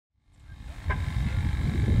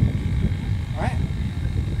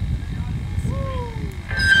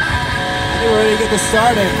get this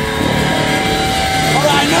started.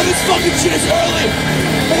 Alright, I know this fucking shit is early,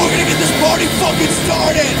 but we're gonna get this party fucking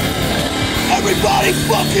started. Everybody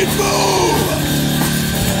fucking move!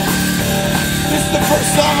 This is the first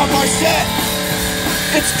song of our set.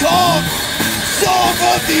 It's called Song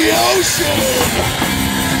of the Ocean.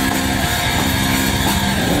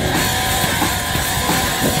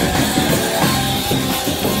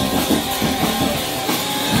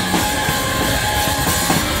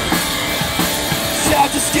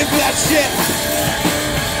 Just skip that shit.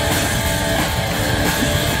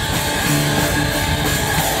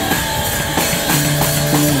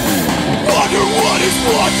 Wonder what is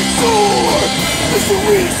watching soar.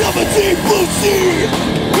 Mysteries of a deep blue sea.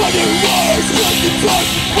 Under wires like the dark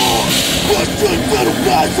before. Questions that'll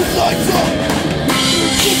pass the lights up.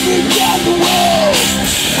 Shipping down the well.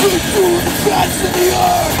 Through the cracks in the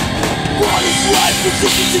earth. What is life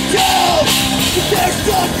position to tell? But there's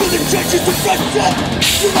time for the churches to front up.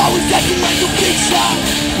 You're always acting like a big shot.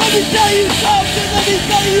 Let me tell you something, let me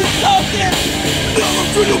tell you something. Never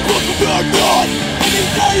through the book of our God. Let me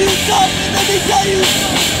tell you something, let me tell you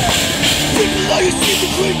something. People like you see the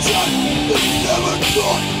creature that you never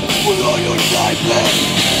thought with all your nightmares.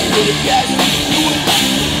 You're the gas, you will not.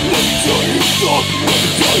 Let me tell you something, let me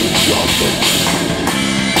tell you something.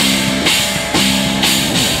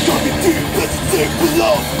 Coming deep, let's sink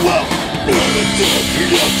below. Well, never dare be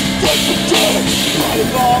left to take the turn. Right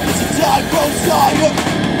along as the tide grows higher.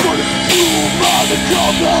 Gonna move on the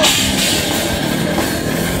cover.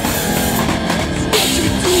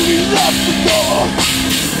 Stretching to the left to go.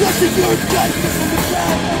 Stretching your darkness from the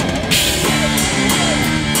ground.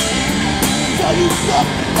 Tell you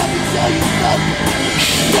something, let me tell you something.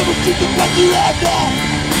 Never keep the back alive now.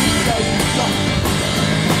 Tell you something.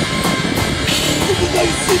 Even though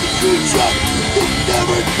you see the future, you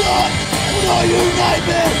never thought with all your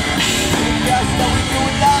nightmares. Yes, that we do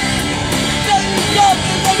it now. Tell you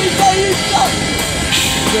something, let me tell you something.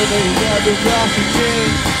 Never ever lost a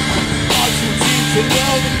change. All you need to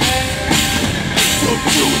know the name. So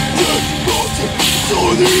do it, just watch it. So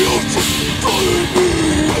the ocean, calling me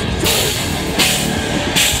again.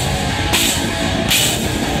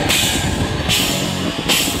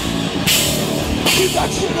 Keep that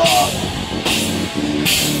shit up.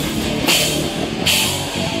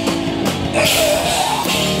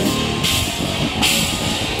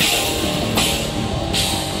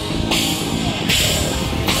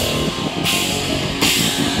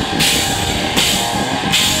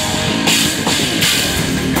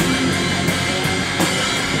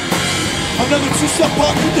 Another two-step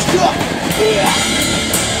walk with the shot.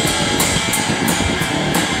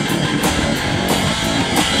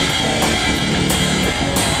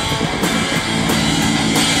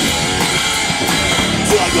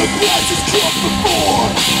 The glass is struck before.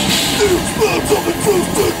 New smells of a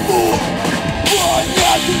twisted more. Flying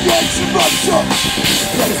at the edge of my tongue.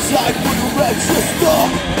 Set aside for the extra stuff.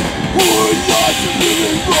 We're alive to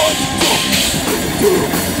living right stuff. Do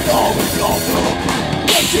all we all know.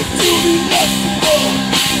 Let you do me left to go.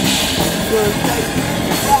 Third day,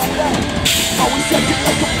 always acting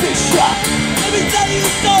like a big shot. Let me tell you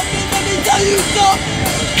something, let me tell you something.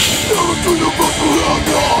 Never do the book around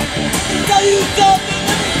on. Let me tell you something.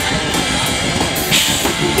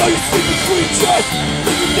 Now you see the creatures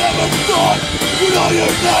that you never thought with all your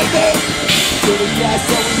nightmares. To the gas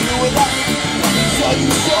that we knew it up. Let me tell you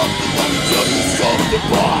something, let me tell you something,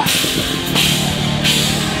 boy.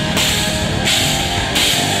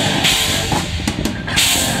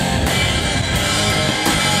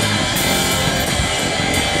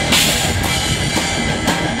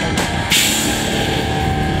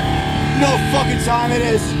 You know what fucking time it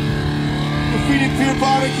is. Graffiti Pier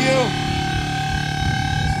barbecue.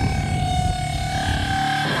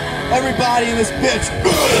 Everybody in this bitch.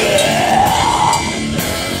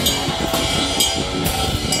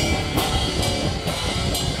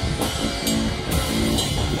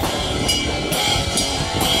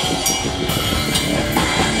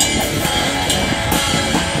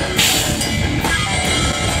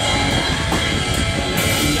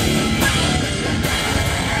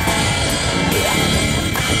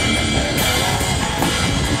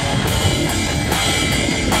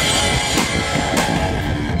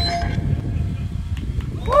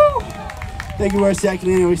 Thank you, we're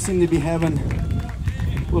Sacculina. We seem to be having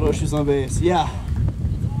little issues on bass. Yeah.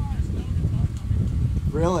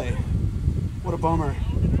 Really? What a bummer.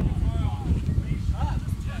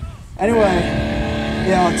 Anyway,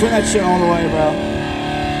 yeah, I'll turn that shit all the way,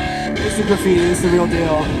 bro. This is Graffiti. This is the real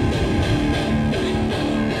deal.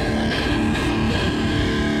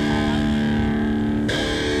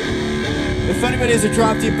 If anybody has a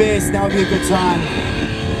drop D bass, that would be a good time.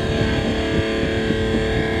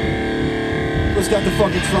 Who's got the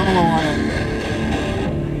fucking tremolo on it?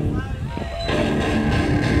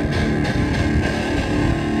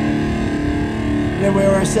 Then we were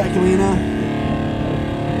at Sacculina.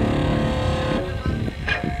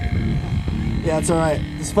 Yeah, it's alright.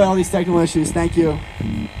 Despite all these technical issues, thank you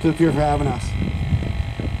to the Pier for having us.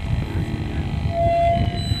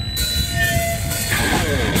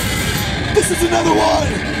 This is another one!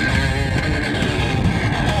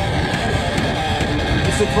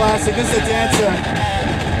 It's a classic, this is a dancer.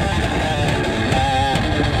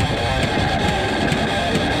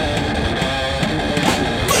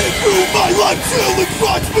 Through my life till it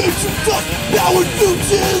brought me to dust. Now we're due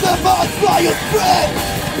to the heart by a thread.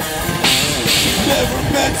 Never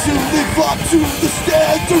meant to live up to the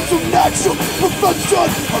standards of natural perfection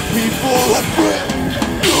our people have bred.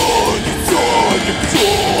 You're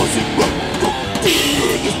causing but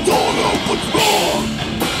fear this don't know what's wrong.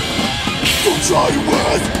 Don't try to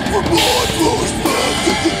ask for more for respect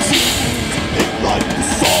to continue to act like the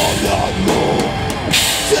song I know.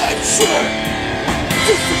 That shit.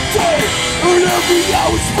 Just a day, and every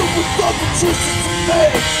hour spent with other choices to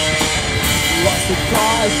make. Lost the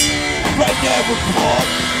cause, but never caught.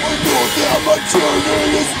 I know that my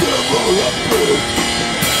journey is never epic.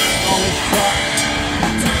 Always try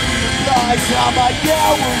to realize how my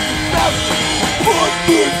hours have put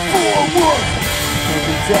me forward.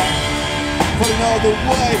 Every day, put another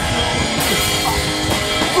way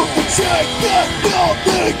from the check that held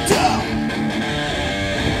me down.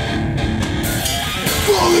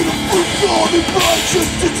 Calling a fruit, calling righteous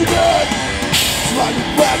to today. Sliding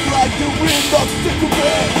back like the wind of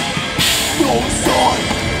Sacculina. No sign.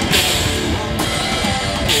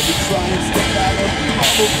 Maybe try and step out of the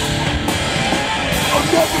bubble. I'll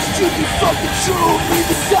never should be fucking true. Leave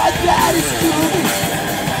the side that is true.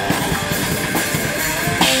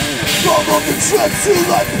 Fall on the track till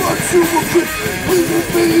I burn to a crisp.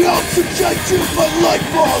 Leaving me out to change my life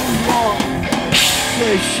all along.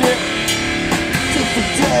 Say shit.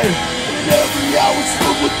 Different day, and every hour's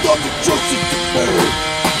filled with other choices to make.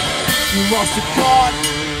 You lost a card,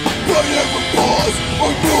 but never pause.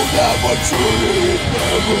 I know that my journey is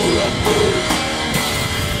never ending.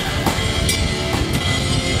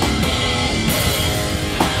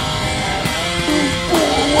 Move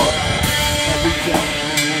forward every day,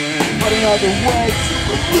 but another way to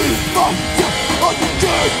relieve myself. On the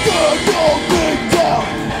day that all me down.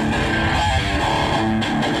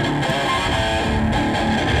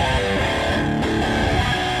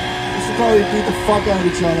 Probably beat the fuck out of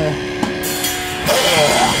each other.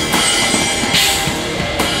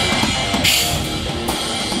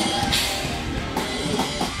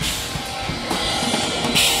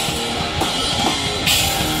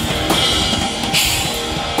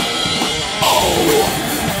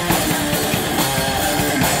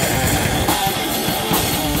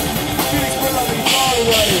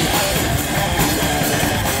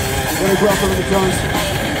 Gonna grow up on the drums.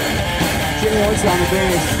 Jimmy Owens on the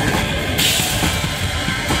bass.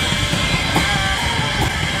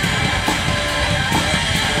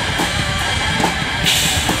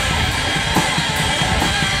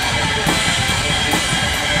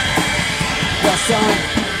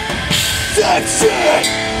 That shit!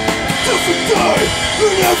 Different day,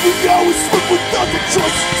 and every hour spent with other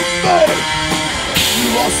choices to make. You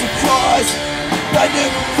lost the cause, I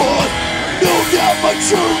never fought. Know that my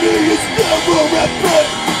journey is never epic.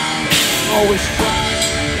 Always trying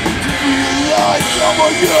to realize how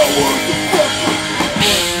my hours affected.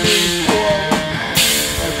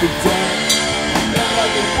 Every day,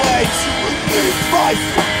 another way to relieve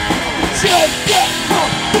myself. Check that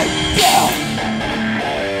nothing down.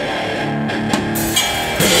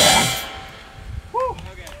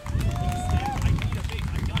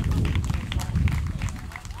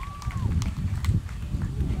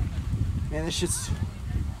 Man, this shit's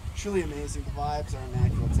truly amazing. The vibes are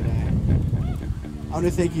immaculate today. I want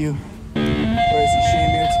to thank you for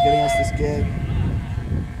Shane here to getting us this gig.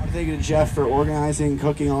 I want to thank you to Jeff for organizing,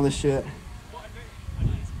 cooking all this shit.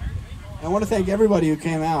 And I want to thank everybody who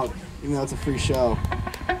came out, even though it's a free show.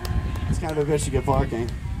 It's kind of a bitch to get parking.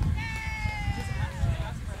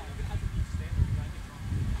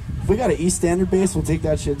 If we got an East Standard base, we'll take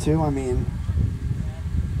that shit too. I mean,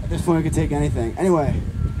 at this point we could take anything. Anyway,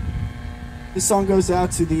 this song goes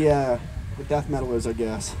out to the death metalers, I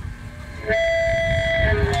guess.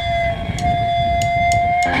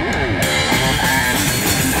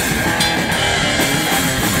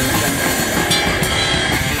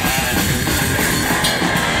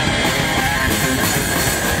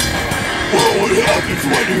 What would happen? seconds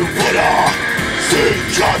when you put on see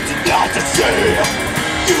something not to see.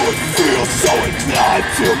 You would feel so inclined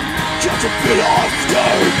to catch a bit off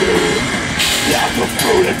me. Lack of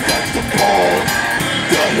food and vegetable,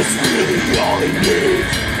 that is really all he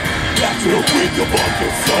needs. After a week of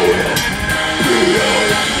unconsoling,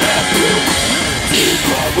 being happy, deep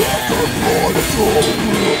after political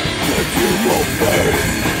will that you obey.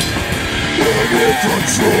 And it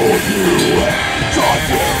control you and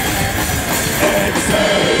confuse and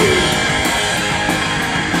say.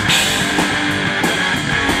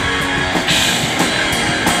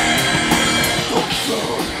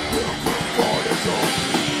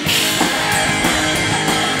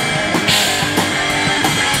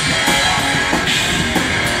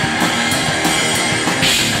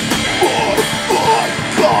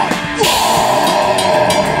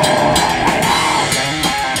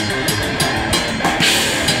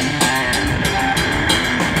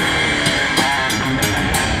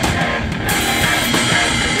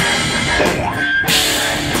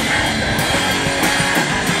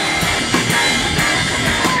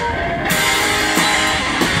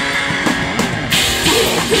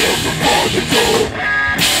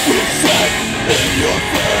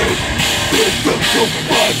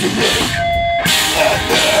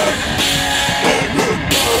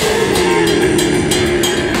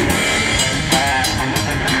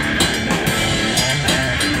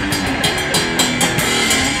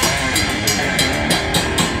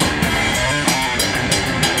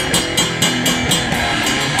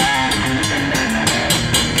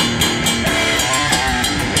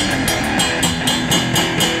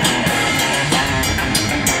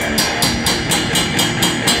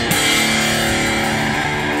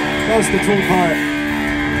 That was the cool part.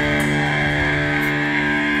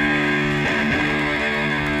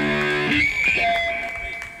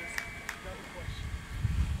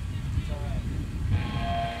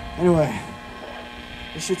 Anyway,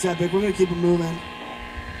 this shit's epic. We're gonna keep it moving.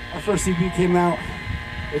 Our first EP came out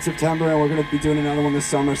in September, and we're gonna be doing another one this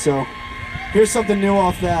summer. So here's something new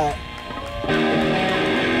off that.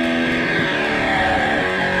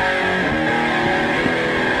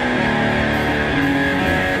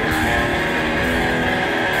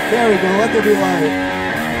 There we go, let there be light.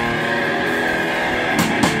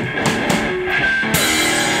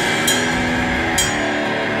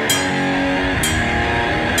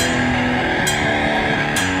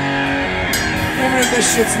 Even if this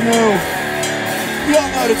shit's new, we all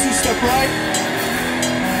know the two-step, right?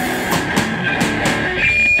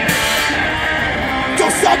 Go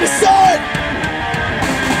side to side!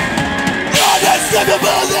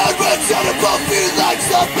 Unacceptable that runs out of me like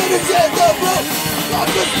something is in the room. I'm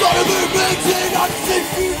just part of the meeting. I'm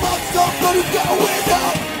thinking about somebody going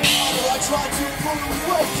out. I try to pull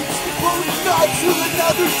away, just to pull it back to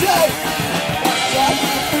another day. I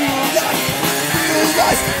can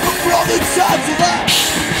realize for all the times of that.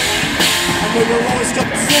 I know you'll always come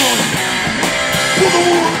soon. Pull the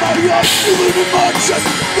wool in my eyes, feel it in my chest.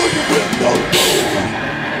 Looking in the room.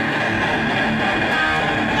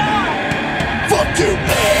 Fuck you,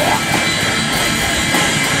 man.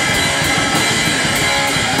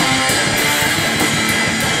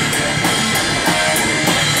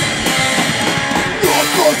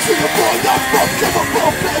 To the point I'm from chemical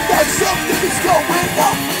and that something is going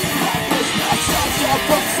on. There's not sounds out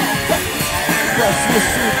from something. That's the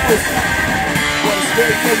secret. What is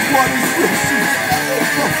fake and what is real?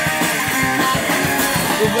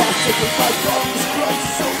 The last second I thought was crazy,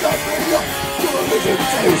 so let me up. You're a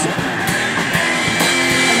hesitation.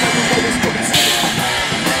 I never let this come to me.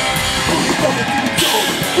 Only know that you don't.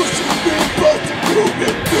 Pushing me back to prove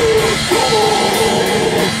it beautiful.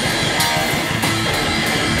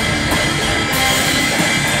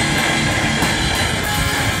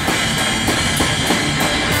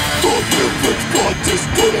 Just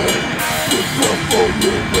put it in the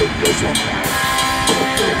illumination. But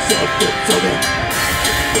those have been turning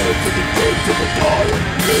back to the gates of the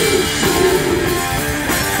violation.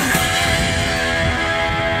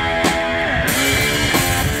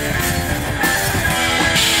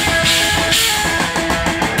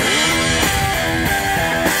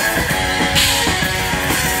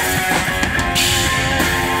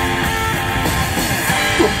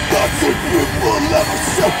 Nothing people ever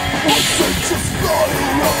said was just not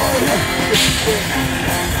around.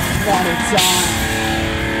 Not in time.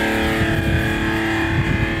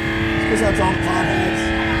 This goes out to all the potheads.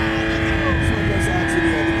 This one goes out to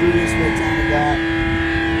the greediest breakdown we got.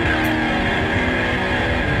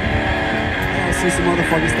 I see some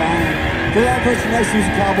motherfuckers dying. The other person next to you is a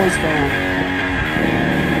Cowboys fan.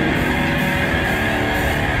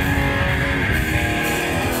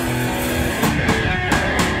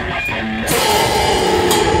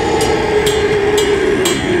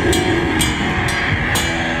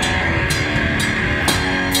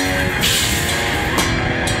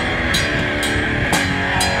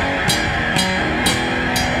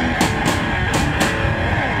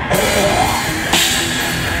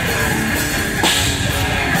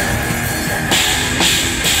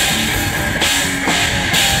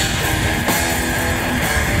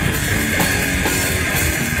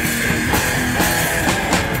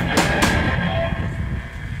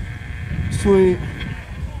 sweet.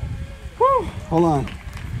 Woo. Hold on.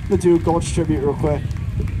 I'm gonna do a Gulch tribute real quick.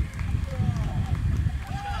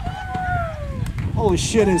 Holy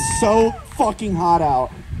shit, it's so fucking hot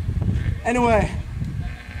out. Anyway,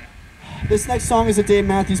 this next song is a Dave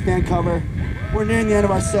Matthews Band cover. We're nearing the end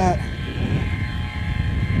of our set.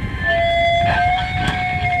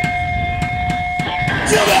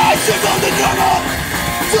 Actions on the drama,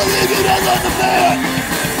 to leave it all on the man.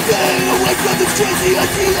 Staying away from this crazy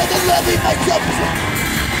idea that loving myself is wrong.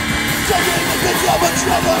 Juggling with the drama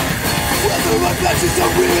trauma, whether my passions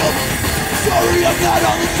are real. Sorry, I'm not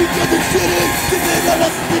on the street of the city, thinking on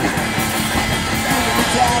us living. Feeling the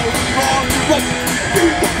down, wrong, to right.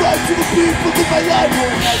 Giving the fight to the people in my life who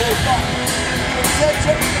are never thought.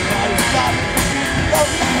 Attention, not a stop.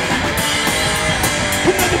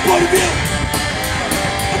 Another point of view.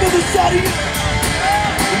 Another side of you.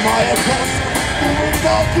 My impulse, moving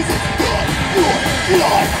on, cause it's your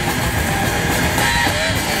life.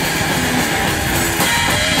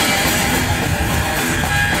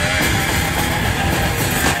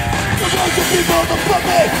 The bunch of people that put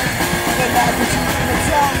me in an opportunity to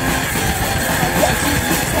tell. I bet you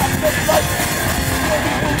think that's the life.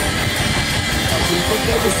 People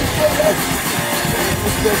never supported.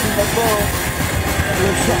 It's breaking my bone.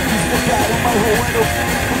 Let's try to step out of my whole window.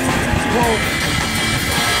 Home.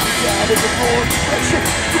 Down in the road, pressure,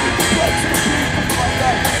 doing the blood to the people of my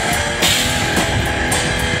life.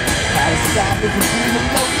 How to stop it from being a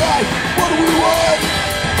low life? What do we want?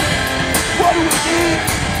 What do we need?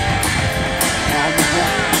 I'm the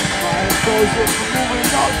one, my exposure,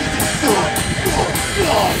 moving on, cause it's your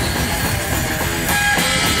life.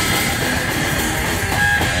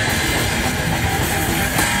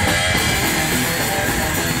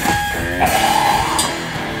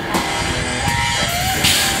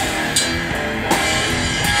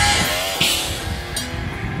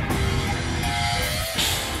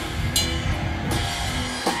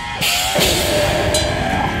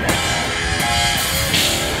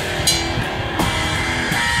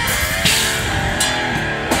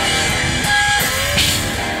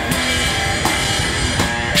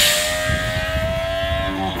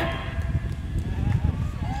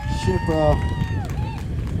 Bro,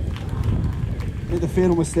 made the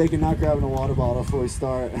fatal mistake of not grabbing a water bottle before we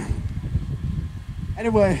start.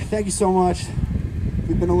 Anyway, thank you so much.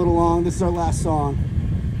 We've been a little long. This is our last song.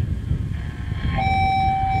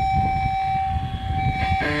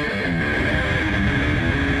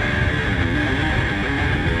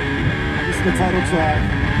 This is the title track.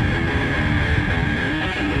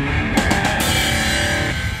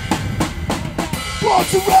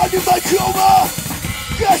 Walks around in my coma.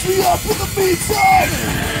 Catch me up in the meantime.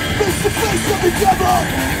 Face to face of the devil.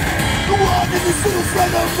 The one in this little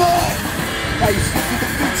friend of mine. I used to be the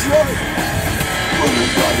future. When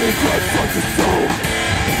another drives like a soul.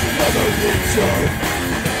 It's another nature.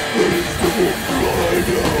 It's the one I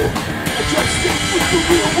know. I can't stick with the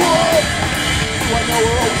real one. So I know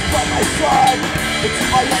we're always by my side. It's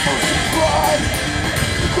my utmost surprise.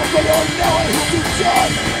 Because I already know I hope you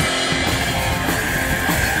die.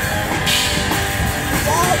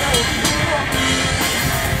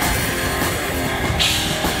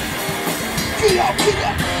 Get up, get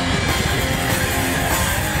up!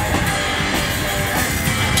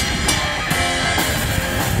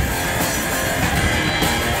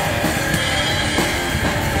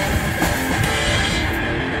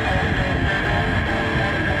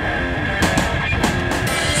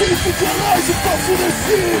 Teeth and eyes and folks in their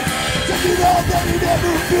seat. Taking all that it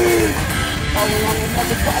ever be. All along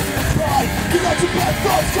another body to cry. You got your bad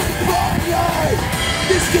thoughts coming from your eyes.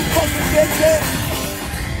 This can fucking get it.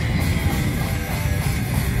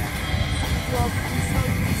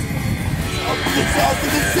 It's out to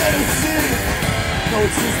the Tennessee. No,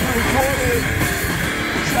 it's just recorded.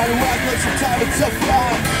 Try to act like some time it's tough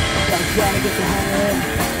guy. Gotta try to get the hang in.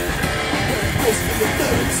 Face to the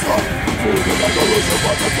third song. Feeling like a loser,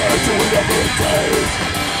 but the birds will never taste.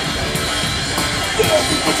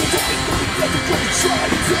 Everything is everything that you're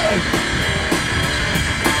trying to take.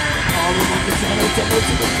 All of them is on a devil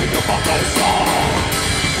to the king of my soul.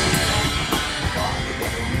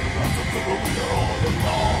 We're all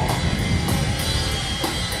alone.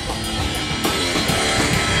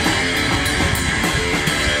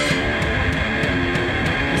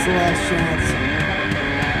 It's the last chance.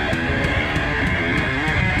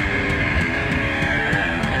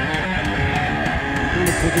 I'm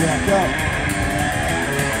gonna pick it back up.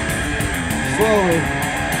 Slowly.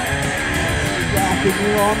 Rocking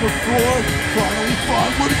you on the floor. Finally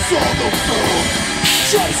find what it's all about.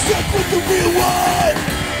 Try to stick with the real one.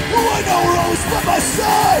 Who I know are always by my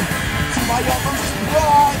side. To my utmost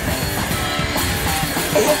pride.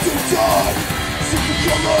 I hope to die. See the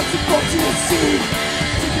colors of bullshit see.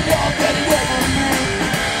 Taking all that it ever knew.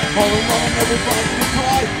 All alone, everybody can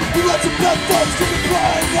cry. We let some bad thoughts come and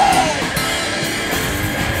crying out.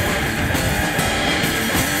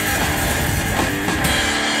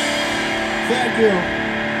 Thank you.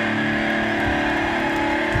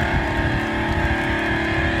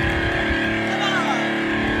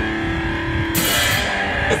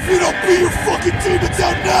 If you don't beat your fucking demons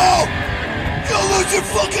out now, you'll lose your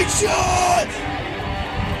fucking shot!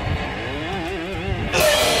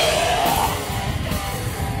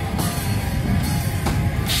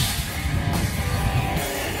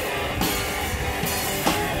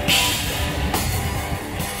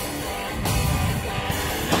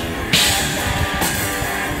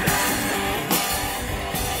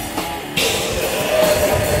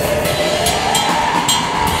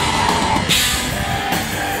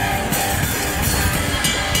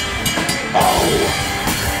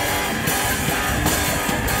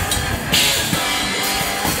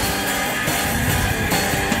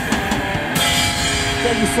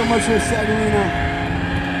 Thank you so much for Sacculina.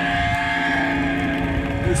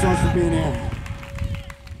 Thanks so much for being here.